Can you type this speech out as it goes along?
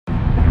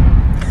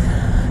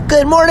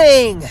Good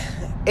morning.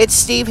 It's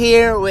Steve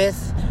here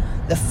with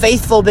the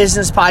Faithful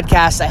Business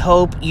Podcast. I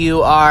hope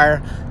you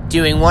are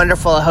doing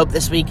wonderful. I hope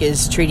this week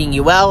is treating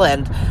you well,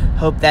 and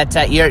hope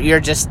that you're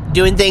just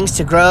doing things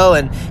to grow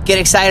and get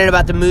excited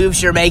about the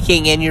moves you're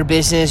making in your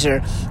business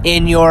or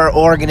in your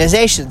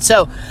organization.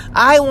 So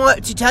I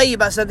want to tell you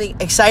about something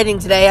exciting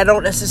today. I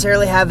don't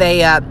necessarily have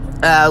a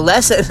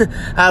lesson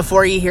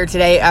for you here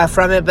today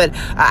from it, but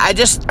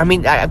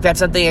I've got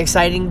something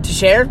exciting to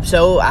share,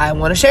 so I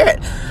want to share it.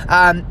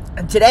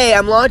 Today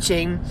I'm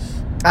launching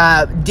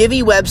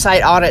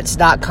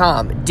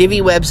DiviWebsiteAudits.com.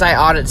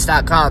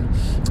 DiviWebsiteAudits.com.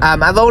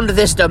 I've owned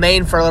this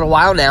domain for a little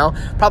while now,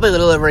 probably a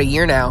little over a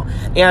year now,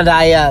 and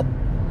I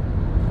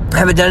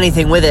haven't done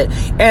anything with it.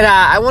 And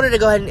I wanted to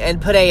go ahead and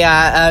put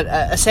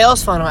a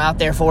sales funnel out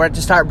there for it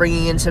to start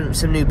bringing in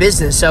some new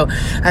business. So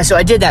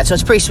I did that. So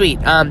it's pretty sweet.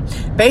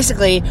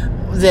 Basically,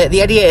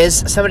 the idea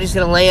is somebody's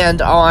going to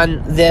land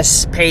on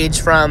this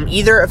page from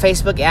either a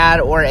Facebook ad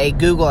or a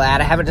Google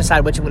ad. I haven't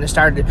decided which I'm going to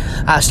start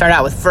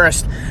out with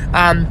first.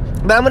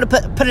 But I'm going to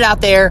put it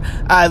out there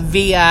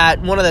via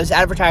one of those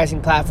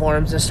advertising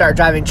platforms and start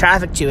driving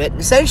traffic to it. And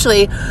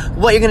essentially,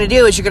 what you're going to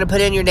do is you're going to put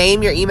in your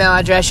name, your email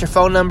address, your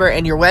phone number,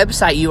 and your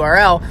website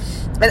URL.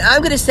 And I'm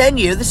going to send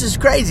you, this is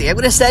crazy, I'm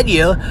going to send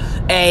you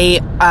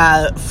a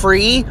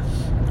free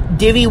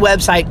Divi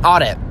website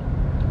audit.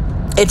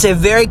 It's a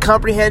very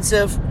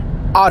comprehensive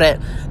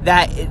audit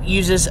that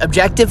uses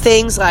objective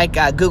things like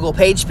Google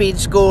PageSpeed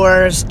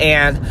scores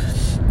and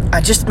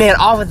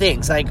all the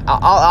things, like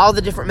all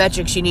the different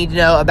metrics you need to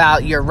know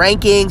about your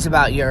rankings,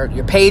 about your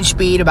page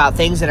speed, about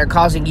things that are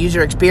causing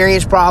user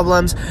experience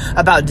problems,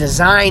 about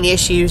design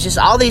issues, just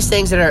all these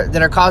things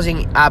that are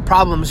causing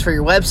problems for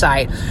your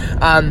website.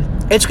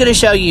 It's going to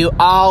show you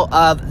all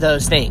of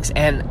those things,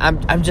 and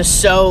I'm just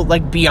so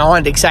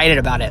beyond excited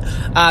about it.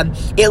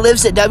 It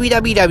lives at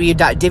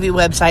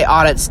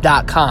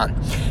www.DiviWebsiteAudits.com.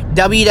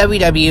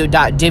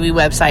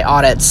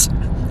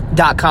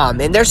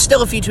 www.DiviWebsiteAudits.com. And there's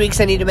still a few tweaks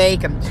I need to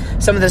make, and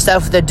some of the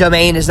stuff, the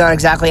domain is not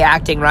exactly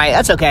acting right.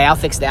 That's okay, I'll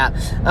fix that.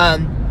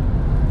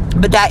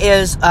 But that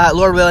is,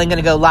 Lord willing, going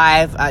to go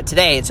live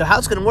today. And so how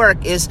it's going to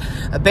work is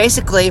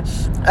basically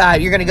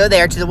you're going to go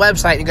there to the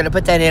website, you're going to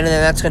put that in, and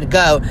then that's going to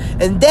go.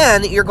 And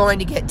then you're going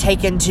to get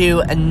taken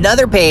to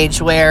another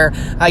page where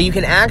you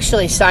can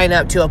actually sign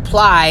up to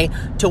apply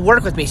to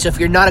work with me. So if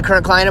you're not a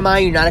current client of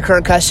mine, you're not a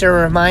current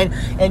customer of mine,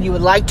 and you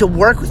would like to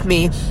work with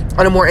me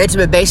on a more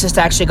intimate basis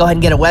to actually go ahead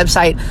and get a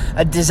website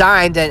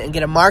designed and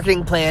get a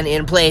marketing plan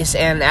in place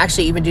and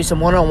actually even do some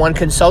one-on-one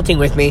consulting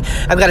with me,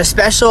 I've got a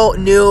special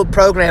new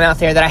program out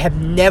there that I have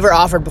never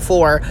offered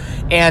before,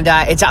 and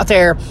it's out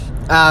there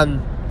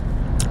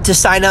to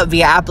sign up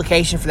via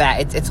application for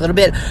that. It's a little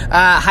bit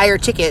higher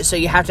ticket, so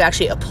you have to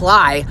actually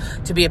apply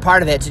to be a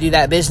part of it, to do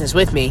that business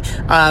with me.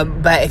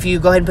 But if you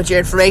go ahead and put your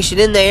information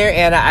in there,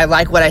 and I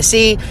like what I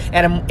see,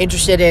 and I'm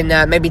interested in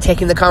maybe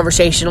taking the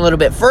conversation a little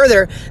bit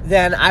further,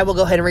 then I will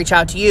go ahead and reach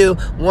out to you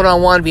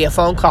one-on-one via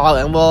phone call,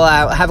 and we'll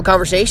have a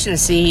conversation to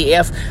see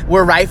if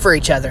we're right for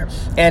each other.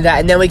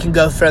 And then we can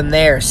go from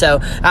there.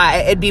 So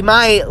it'd be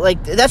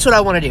that's what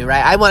I want to do,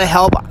 right? I want to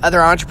help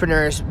other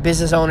entrepreneurs,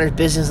 business owners,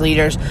 business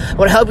leaders. I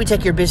want to help you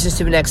take your business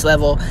to the next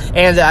level,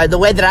 and the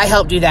way that I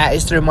help do that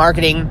is through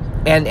marketing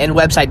and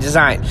website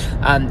design.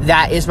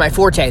 That is my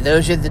forte.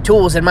 Those are the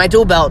tools in my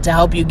tool belt to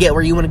help you get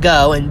where you want to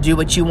go and do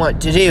what you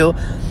want to do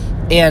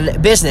in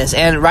business.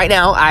 And right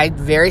now, I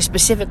very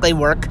specifically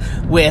work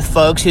with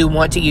folks who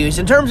want to use,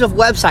 in terms of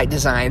website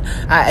design,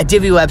 a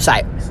Divi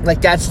website.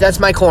 That's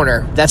my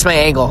corner. That's my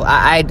angle.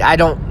 I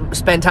don't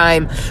spend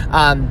time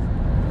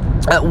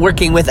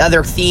working with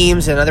other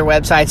themes and other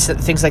websites,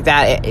 things like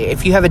that.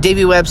 If you have a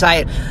Divi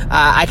website,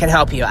 I can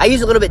help you. I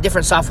use a little bit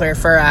different software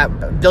for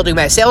building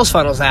my sales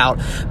funnels out,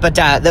 but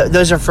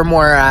those are for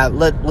more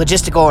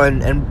logistical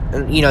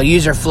and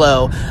user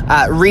flow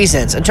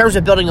reasons. In terms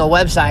of building a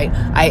website,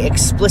 I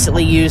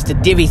explicitly use the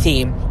Divi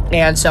theme,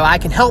 and so I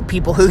can help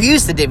people who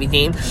use the Divi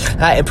theme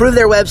improve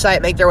their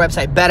website, make their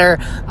website better.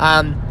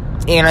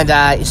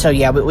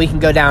 We can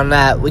go down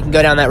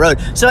that road.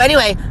 So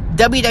anyway,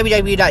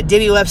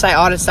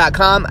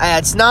 www.DiviWebsiteAudits.com.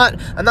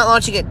 I'm not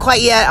launching it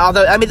quite yet,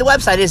 although, the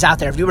website is out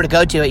there. If you were to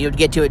go to it, you would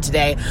get to it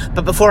today.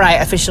 But before I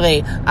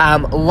officially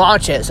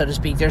launch it, so to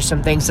speak, there's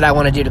some things that I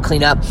want to do to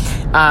clean up.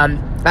 I'm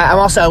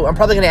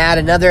probably going to add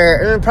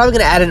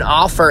an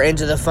offer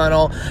into the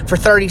funnel for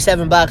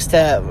 $37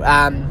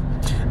 to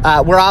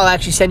where I'll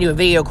actually send you a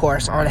video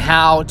course on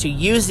how to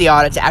use the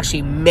audit to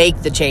actually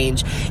make the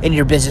change in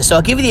your business. So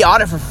I'll give you the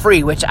audit for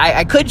free, which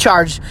I could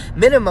charge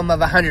minimum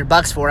of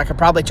 $100 for. I could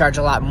probably charge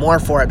a lot more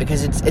for it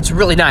because it's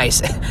really nice,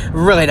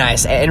 really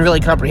nice, and really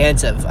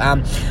comprehensive.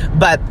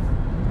 But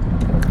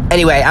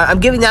anyway, I'm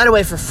giving that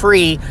away for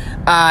free,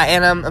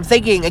 and I'm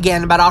thinking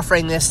again about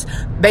offering this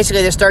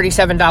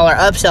 $37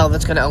 upsell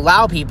that's going to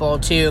allow people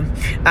to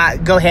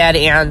go ahead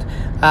and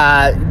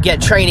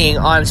get training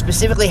on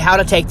specifically how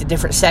to take the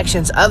different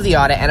sections of the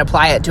audit and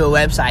apply it to a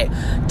website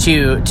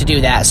to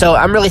do that. So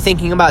I'm really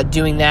thinking about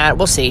doing that.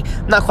 We'll see.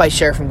 I'm not quite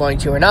sure if I'm going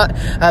to or not,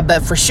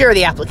 but for sure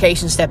the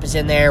application step is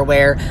in there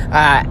where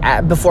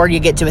before you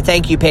get to a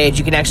thank you page,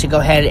 you can actually go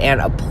ahead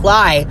and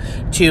apply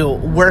to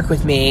work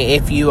with me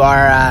if you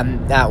are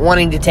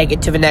wanting to take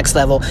it to the next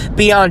level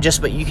beyond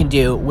just what you can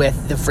do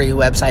with the free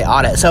website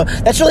audit. So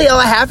that's really all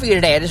I have for you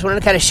today. I just wanted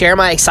to kind of share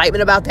my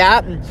excitement about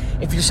that. And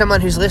if you're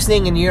someone who's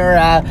listening and you're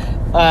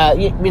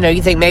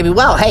you think maybe,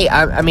 well, hey,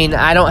 I mean,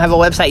 I don't have a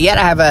website yet.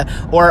 I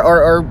have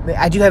or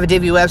I do have a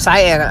Divi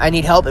website and I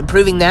need help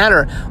improving that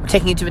or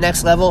taking it to the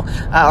next level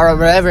or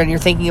whatever, and you're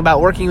thinking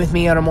about working with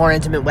me on a more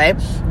intimate way,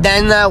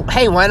 then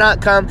hey, why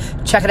not come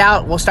check it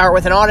out? We'll start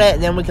with an audit,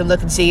 and then we can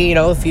look and see,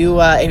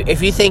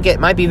 if you think it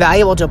might be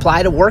valuable to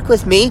apply to work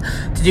with me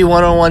to do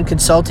one-on-one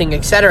consulting,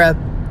 etc.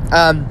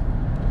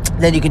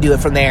 Then you can do it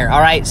from there.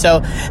 All right.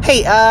 So,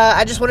 hey,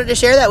 I just wanted to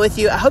share that with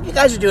you. I hope you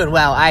guys are doing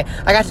well. I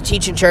got to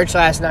teach in church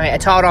last night. I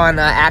taught on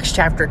Acts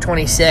chapter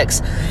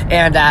 26.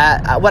 And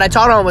what I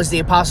taught on was the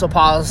Apostle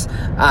Paul's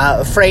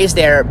phrase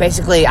there.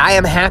 Basically, I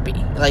am happy.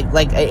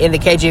 Like in the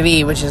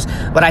KJV, which is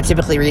what I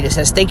typically read, it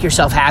says, think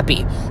yourself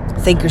happy.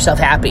 Think yourself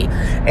happy.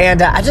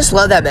 And I just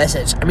love that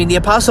message. I mean, the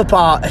Apostle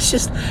Paul, he's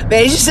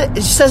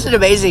just such an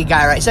amazing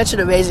guy, right? Such an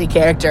amazing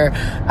character.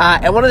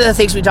 And one of the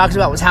things we talked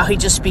about was how he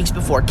just speaks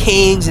before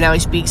kings, and how he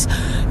speaks,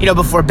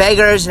 before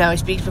beggars, and how he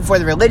speaks before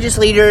the religious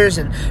leaders.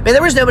 And man,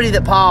 there was nobody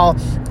that Paul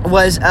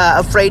was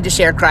afraid to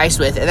share Christ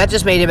with, and that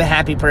just made him a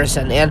happy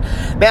person. And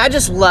man, I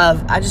just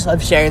love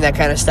sharing that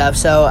kind of stuff.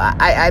 So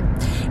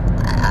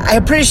I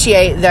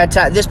appreciate that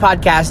this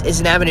podcast is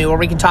an avenue where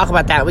we can talk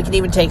about that. We can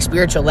even take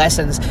spiritual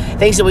lessons,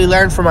 things that we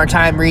learned from our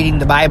time reading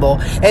the Bible.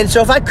 And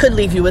so if I could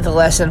leave you with a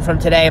lesson from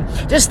today,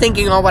 just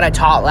thinking on what I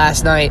taught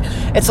last night,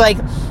 it's like,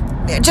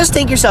 just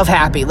think yourself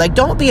happy. Like,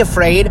 don't be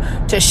afraid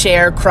to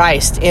share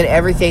Christ in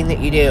everything that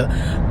you do.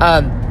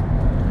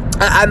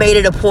 I made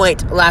it a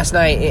point last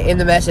night in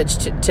the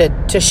message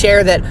to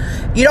share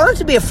that you don't have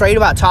to be afraid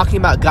about talking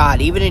about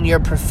God, even in your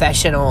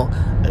professional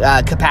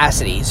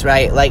capacities,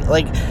 right?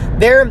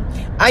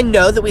 I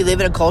know that we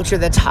live in a culture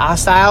that's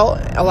hostile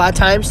a lot of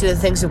times to the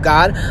things of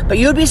God, but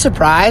you would be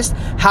surprised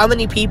how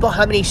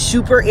many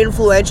super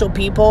influential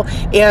people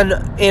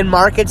in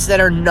markets that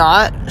are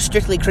not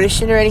strictly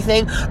Christian or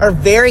anything are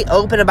very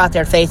open about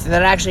their faith, and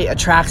that actually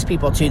attracts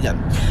people to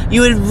them.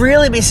 You would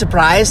really be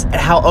surprised at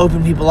how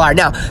open people are.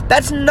 Now,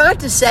 that's not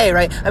to say,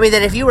 right, I mean,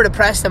 that if you were to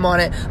press them on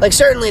it, like,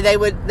 certainly they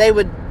would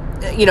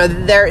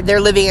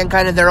they're living in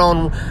kind of their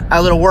own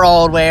little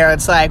world where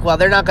it's like, well,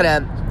 they're not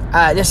going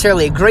to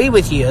necessarily agree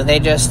with you. They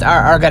just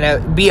are going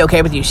to be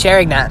okay with you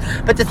sharing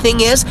that. But the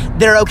thing is,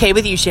 they're okay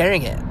with you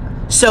sharing it.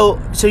 So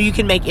you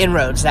can make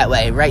inroads that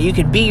way, right? You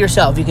can be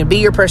yourself. You can be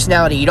your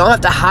personality. You don't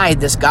have to hide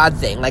this God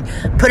thing. Like,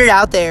 put it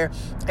out there.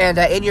 And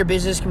in your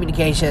business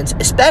communications,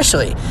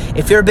 especially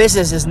if your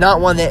business is not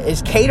one that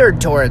is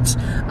catered towards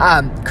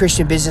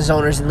Christian business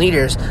owners and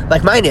leaders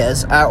like mine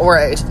is, or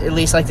at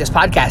least like this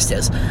podcast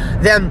is,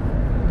 then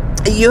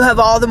you have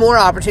all the more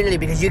opportunity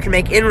because you can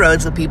make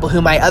inroads with people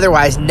who might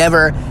otherwise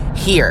never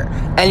hear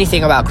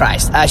anything about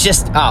Christ. It's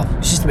just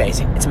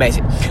amazing. It's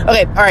amazing.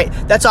 Okay, all right.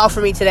 That's all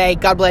for me today.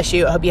 God bless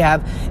you. I hope you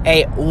have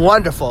a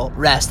wonderful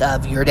rest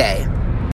of your day.